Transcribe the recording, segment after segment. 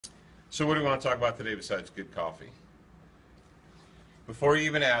So what do we want to talk about today besides good coffee? Before you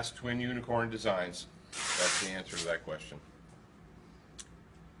even ask, Twin Unicorn Designs, that's the answer to that question.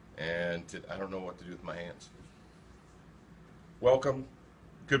 And I don't know what to do with my hands. Welcome.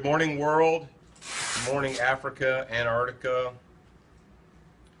 Good morning, world. Good morning, Africa, Antarctica,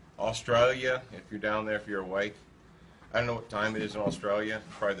 Australia, if you're down there, if you're awake. I don't know what time it is in Australia.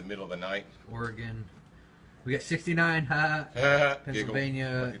 Probably the middle of the night. Oregon. We got 69.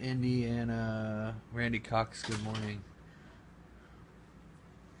 Pennsylvania, Indiana. Randy Cox, good morning.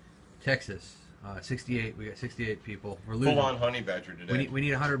 Texas, 68. We got 68 people. We're losing. Full-on honey badger today. We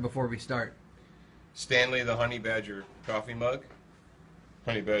need 100 before we start. Stanley the honey badger coffee mug.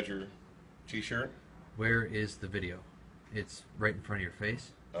 Honey badger t-shirt. Where is the video? It's right in front of your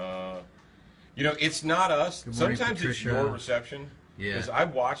face. You know, it's not us. Good morning, Sometimes Patricia. it's your reception. Yeah. Because I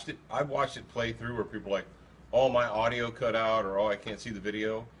watched it play through where people are like, oh, my audio cut out, or oh, I can't see the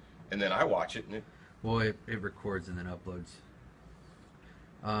video, and then I watch it and it. Well, it records and then uploads.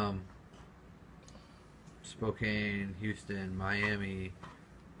 Spokane, Houston, Miami.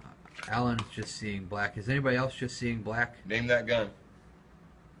 Alan's just seeing black. Is anybody else just seeing black? Name that gun.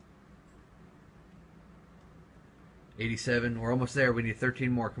 87. We're almost there. We need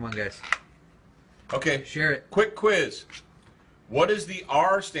 13 more. Come on, guys. Okay. Share it. Quick quiz. What does the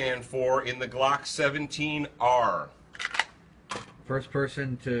R stand for in the Glock 17R? First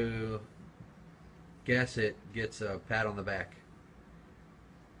person to guess it gets a pat on the back.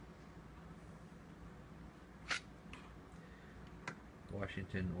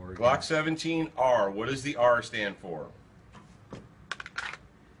 Washington, Oregon. Glock 17R. What does the R stand for?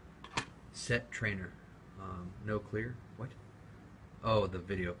 Set trainer. No clear. What? Oh, the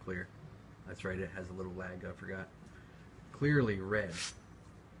video clear. That's right. It has a little lag. I forgot. Clearly red.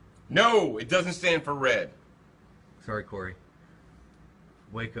 No, it doesn't stand for red. Sorry, Corey.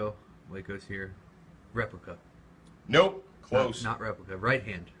 Waco. Waco's here. Replica. Nope. Close. Not replica. Right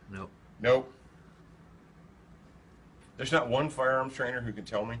hand. Nope. Nope. There's not one firearms trainer who can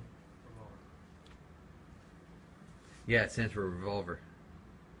tell me. Yeah, it stands for revolver.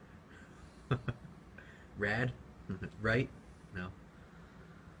 Rad? Right? No.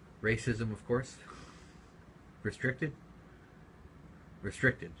 Racism, of course. Restricted?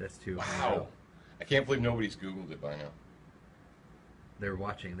 Restricted. That's too. Wow. I can't believe nobody's Googled it by now. They're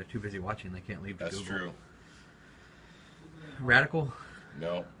watching. They're too busy watching. They can't leave the That's Google. true. Radical?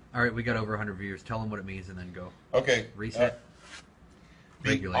 No. All right, we got over 100 viewers. Tell them what it means and then go. Okay. Reset. The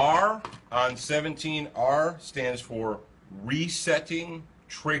Regulate. R on 17R stands for resetting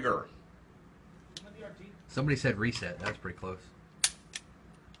trigger. Somebody said reset. That was pretty close.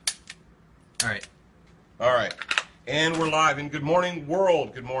 All right. All right. And we're live. And good morning,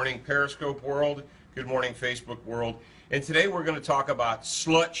 world. Good morning, Periscope world. Good morning, Facebook world. And today we're going to talk about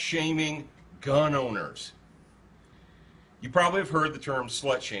slut-shaming gun owners. You probably have heard the term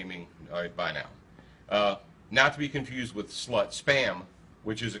slut-shaming by now. Not to be confused with slut spam,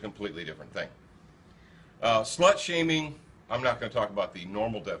 which is a completely different thing. Slut-shaming, I'm not going to talk about the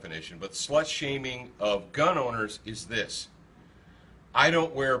normal definition, but slut-shaming of gun owners is this. I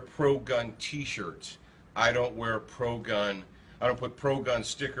don't wear pro-gun t-shirts. I don't wear pro-gun. I don't put pro-gun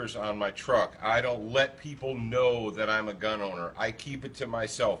stickers on my truck. I don't let people know that I'm a gun owner. I keep it to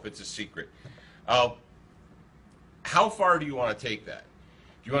myself. It's a secret. How far do you want to take that?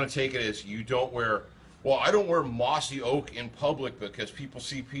 Do you want to take it as you don't wear, well, I don't wear mossy oak in public because people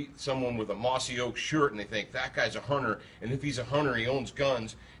see someone with a mossy oak shirt and they think that guy's a hunter, and if he's a hunter, he owns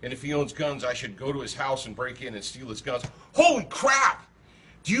guns, and if he owns guns, I should go to his house and break in and steal his guns. Holy crap!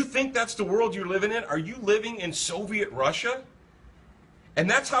 Do you think that's the world you're living in? Are you living in Soviet Russia? And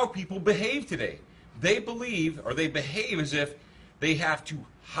that's how people behave today. They believe, or they behave as if they have to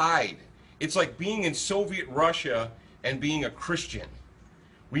hide. It's like being in Soviet Russia and being a Christian.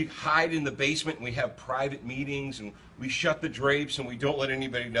 We hide in the basement and we have private meetings and we shut the drapes and we don't let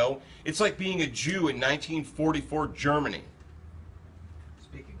anybody know. It's like being a Jew in 1944 Germany.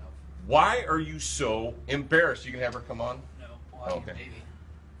 Speaking of. Why are you so embarrassed? You can have her come on? No. Well, Okay. Maybe.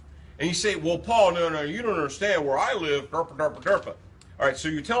 And you say, well, Paul, no, you don't understand where I live, derpa, derpa, derpa. All right, so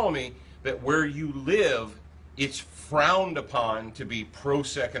you're telling me that where you live, it's frowned upon to be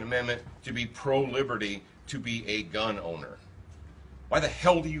pro-Second Amendment, to be pro-liberty, to be a gun owner. Why the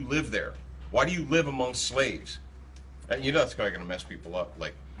hell do you live there? Why do you live among slaves? You know that's going to mess people up.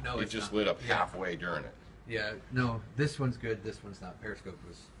 Like, No, it it's just not. lit up Yeah. halfway during it. Yeah, no, this one's good, this one's not. Periscope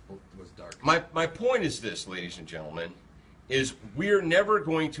was dark. My point is this, ladies and gentlemen, is we're never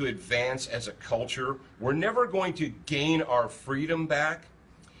going to advance as a culture. We're never going to gain our freedom back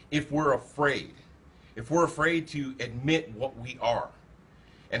if we're afraid. If we're afraid to admit what we are.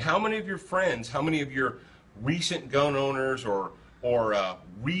 And how many of your friends, how many of your recent gun owners or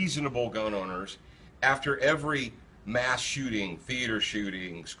reasonable gun owners, after every mass shooting, theater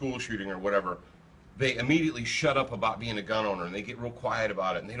shooting, school shooting, or whatever, they immediately shut up about being a gun owner and they get real quiet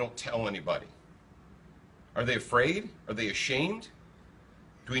about it and they don't tell anybody? Are they afraid? Are they ashamed?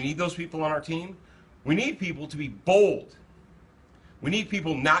 Do we need those people on our team? We need people to be bold. We need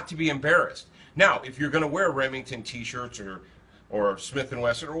people not to be embarrassed. Now, if you're going to wear Remington t-shirts or Smith &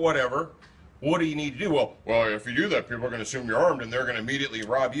 Wesson or whatever, what do you need to do? Well, if you do that, people are going to assume you're armed and they're going to immediately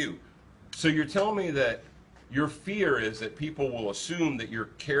rob you. So you're telling me that your fear is that people will assume that you're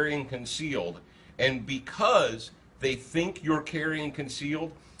carrying concealed, and because they think you're carrying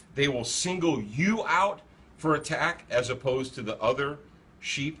concealed, they will single you out for attack as opposed to the other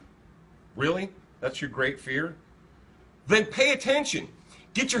sheep? Really? That's your great fear? Then pay attention.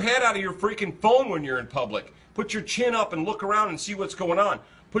 Get your head out of your freaking phone when you're in public. Put your chin up and look around and see what's going on.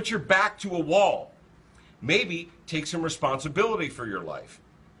 Put your back to a wall. Maybe take some responsibility for your life.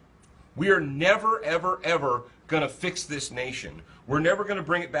 We are never, ever, ever going to fix this nation. We're never going to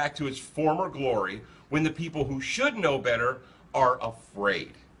bring it back to its former glory when the people who should know better are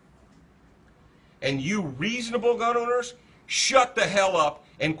afraid. And you reasonable gun owners, shut the hell up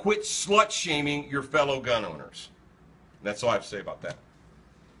and quit slut-shaming your fellow gun owners. And that's all I have to say about that.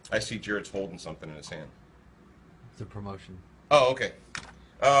 I see Jared's holding something in his hand. It's a promotion. Oh, okay.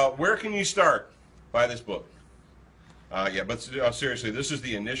 Where can you start? Buy this book. Yeah, but seriously, this is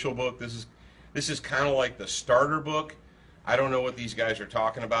the initial book. This is kind of like the starter book. I don't know what these guys are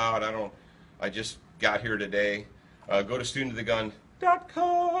talking about. I just got here today. Go to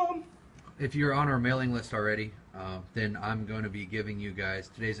studentofthegun.com. If you're on our mailing list already, then I'm going to be giving you guys,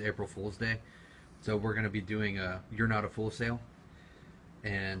 today's April Fool's Day, so we're going to be doing a You're Not a Fool sale,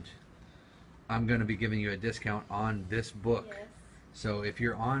 and I'm going to be giving you a discount on this book. Yes. So if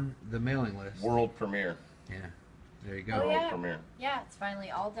you're on the mailing list... World premiere. Yeah, there you go. Oh, World premiere. Yeah, it's finally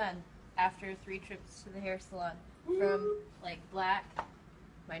all done after 3 trips to the hair salon. From, like, black,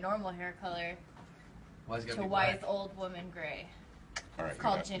 my normal hair color, to wise old woman gray. All right, it's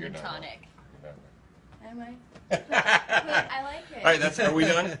called gin and tonic. Am I? I like it. All right, are we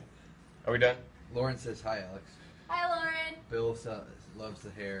done? Are we done? Lauren says hi, Alex. Hi, Lauren. Bill loves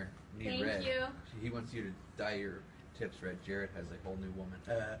the hair. Thank red. you. He wants you to dye your tips red. Jared has a whole new woman.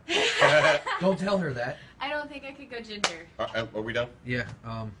 Don't tell her that. I don't think I could go ginger. Are we done? Yeah.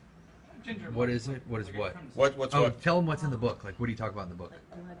 Ginger. What is it? What is what? What's oh, what? Tell them what's in the book. Like, what do you talk about in the book?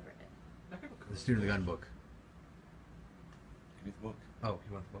 The Student of the Gun book. Give me the book. Oh,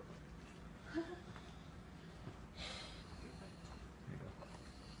 you want the book?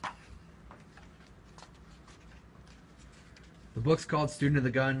 The book's called Student of the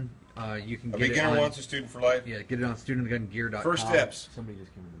Gun. You can get A beginner wants a student for life. Yeah, get it on studentofthegungear.com. First steps. Somebody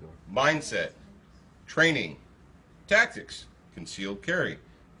just came in the door. Mindset, training, tactics, concealed carry,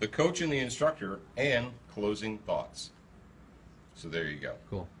 the coach and the instructor, and closing thoughts. So there you go.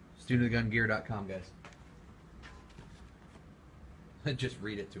 Cool. Studentofthegungear.com, guys. Just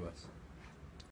read it to us.